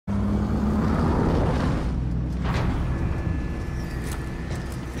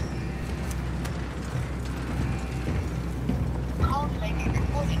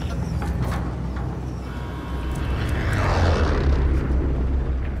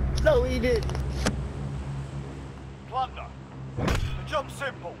No, he didn't. Plunder. The job's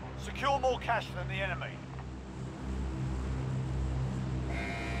simple. Secure more cash than the enemy.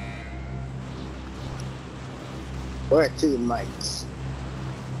 Where are two mics?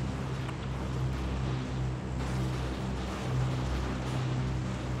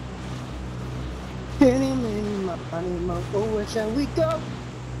 Any, many, money, mo. Oh, where shall we go?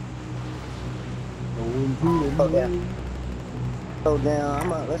 Oh, yeah. Go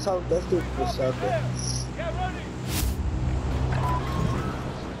down. Let's do it for a second.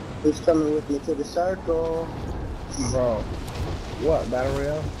 Who's coming with me to the circle? Bro. What, battle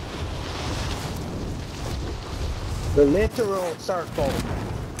royale? The literal circle.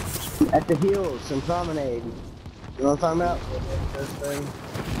 At the hills and promenade. You know what I'm talking about? This thing.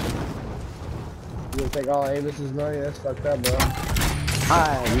 You gonna take all Avis's money? That's fucked up, bro.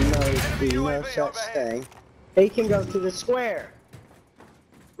 I know no such thing. He can go to the square.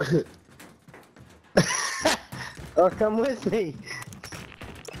 Or come with me.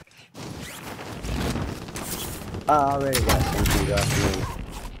 I already got something dropping in.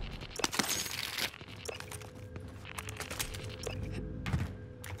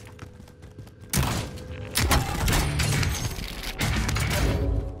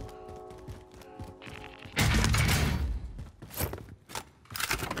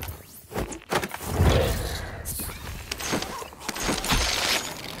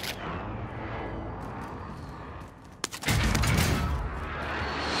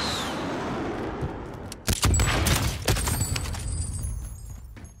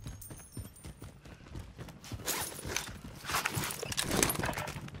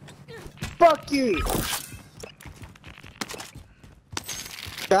 Fuck you!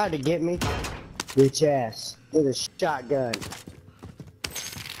 Tried to get me. Bitch ass. With a shotgun.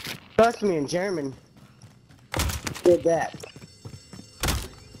 Trust me, in German. Did that.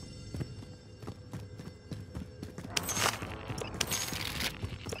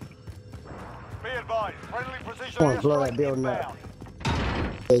 Be advised, friendly precision I want to blow that building up.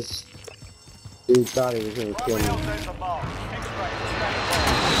 This dude thought he was gonna kill me.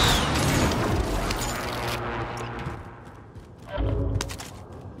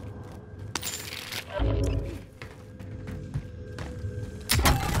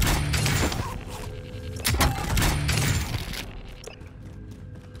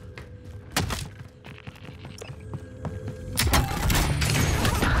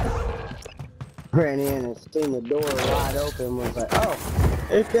 Ran in and seen the door wide open, was like, oh,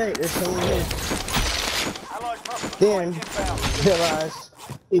 okay, there's someone here. Then realized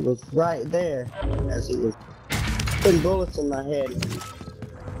he was right there as he was putting bullets in my head.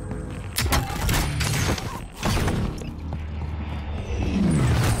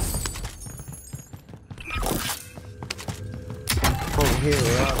 Over here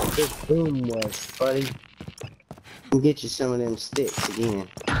where all the big boom was, buddy. I'll get you some of them sticks again.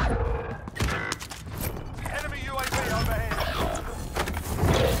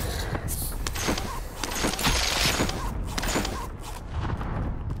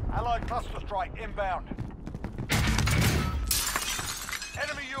 Cluster strike inbound.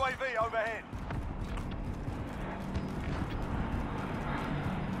 Enemy UAV overhead.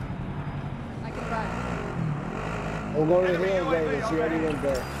 I can run. We'll go to the hill, David. She already went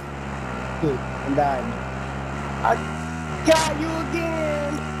there. And died. I got you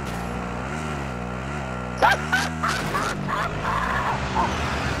again!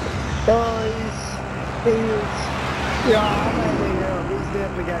 Oh, he's yeah, I'm having help. He's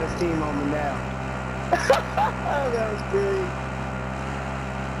definitely got his team on me now. That was great.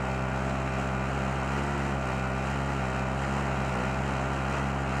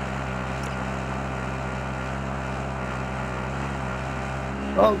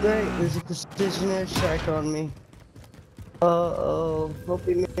 Oh great, there's a precision airstrike on me. Uh-oh, hope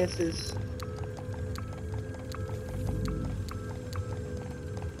he misses.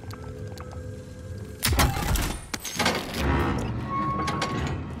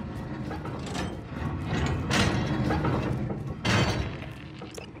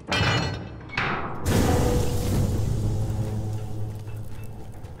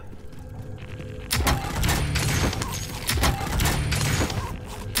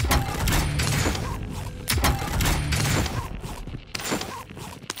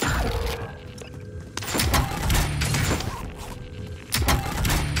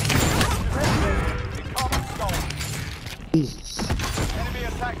 Jesus. Enemy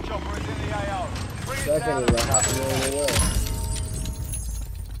attack chopper is in the AO. Bring it That down. thing is like half a million away.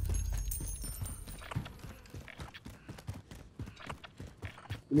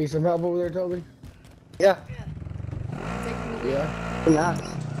 You need some help over there, Toby? Yeah. Taking the lead. Yeah. Nice.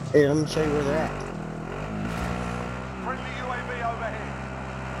 Here, let me show you where they're at. Friendly UAV overhead.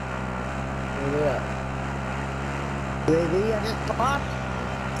 Where they at? UAV, I just popped.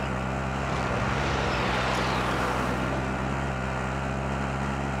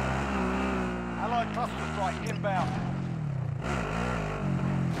 Allied cluster strike inbound.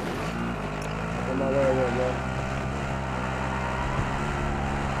 On my way over, bro.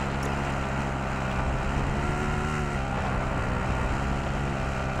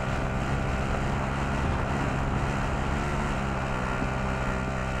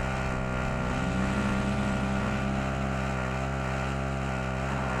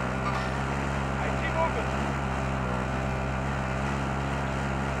 Hey, keep moving.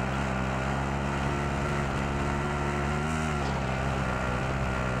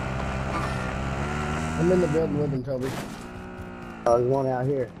 I'm in the building with him, Toby. Oh, there's one out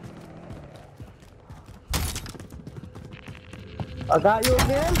here. I got you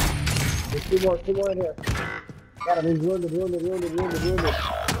again? There's two more in here. Got him, he's wounded.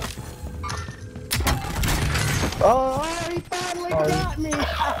 Oh, he finally got me!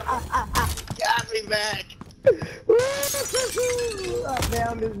 Got me back! Woo-hoo-hoo! I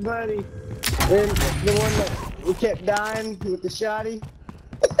found his buddy. And the one that we kept dying with the shotty.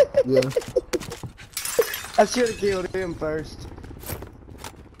 Yeah. I should have killed him first.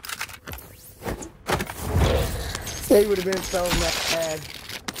 He would have been so mad.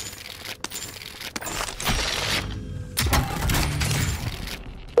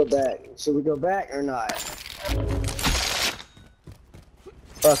 Go back. Should we go back or not?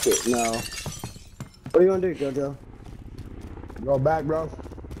 Fuck it, no. What do you want to do, JoJo? Go back, bro.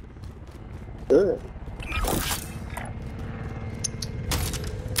 Good.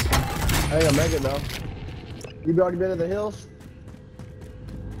 I ain't gonna make it, though. You already been to the hills?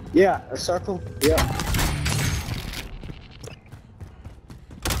 Yeah, a circle? Yeah.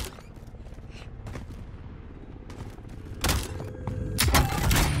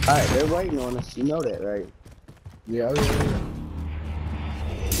 Alright, they're waiting on us. You know that, right? Yeah, I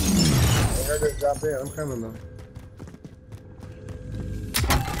heard this drop in. I'm coming, though.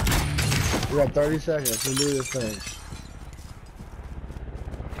 We got 30 seconds to do this thing.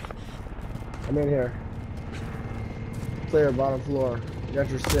 I'm in here. Clear, bottom floor. You got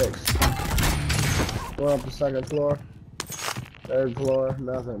your 6. Going up the second floor. Third floor,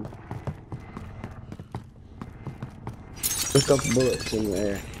 nothing. There's a couple bullets in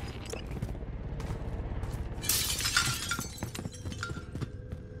there.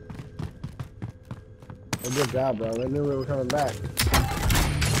 Well, good job, bro. They knew we were coming back.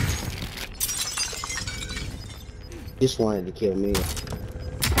 Just wanted to kill me.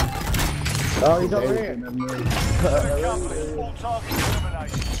 Oh, he's over here. Good company. All targets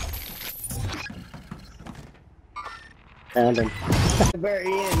eliminated. Found him. At the very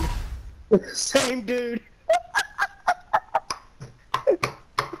end. Same dude.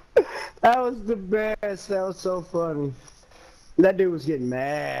 That was the best. That was so funny. That dude was getting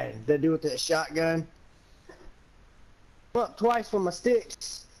mad. That dude with that shotgun. Up twice with my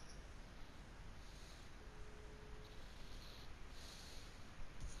sticks.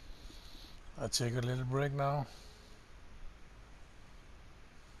 I take a little break now.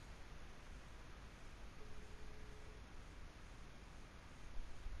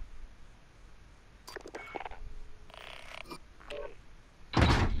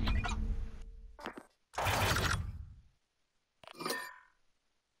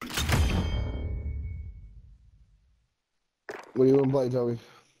 What do you want to play, Toby?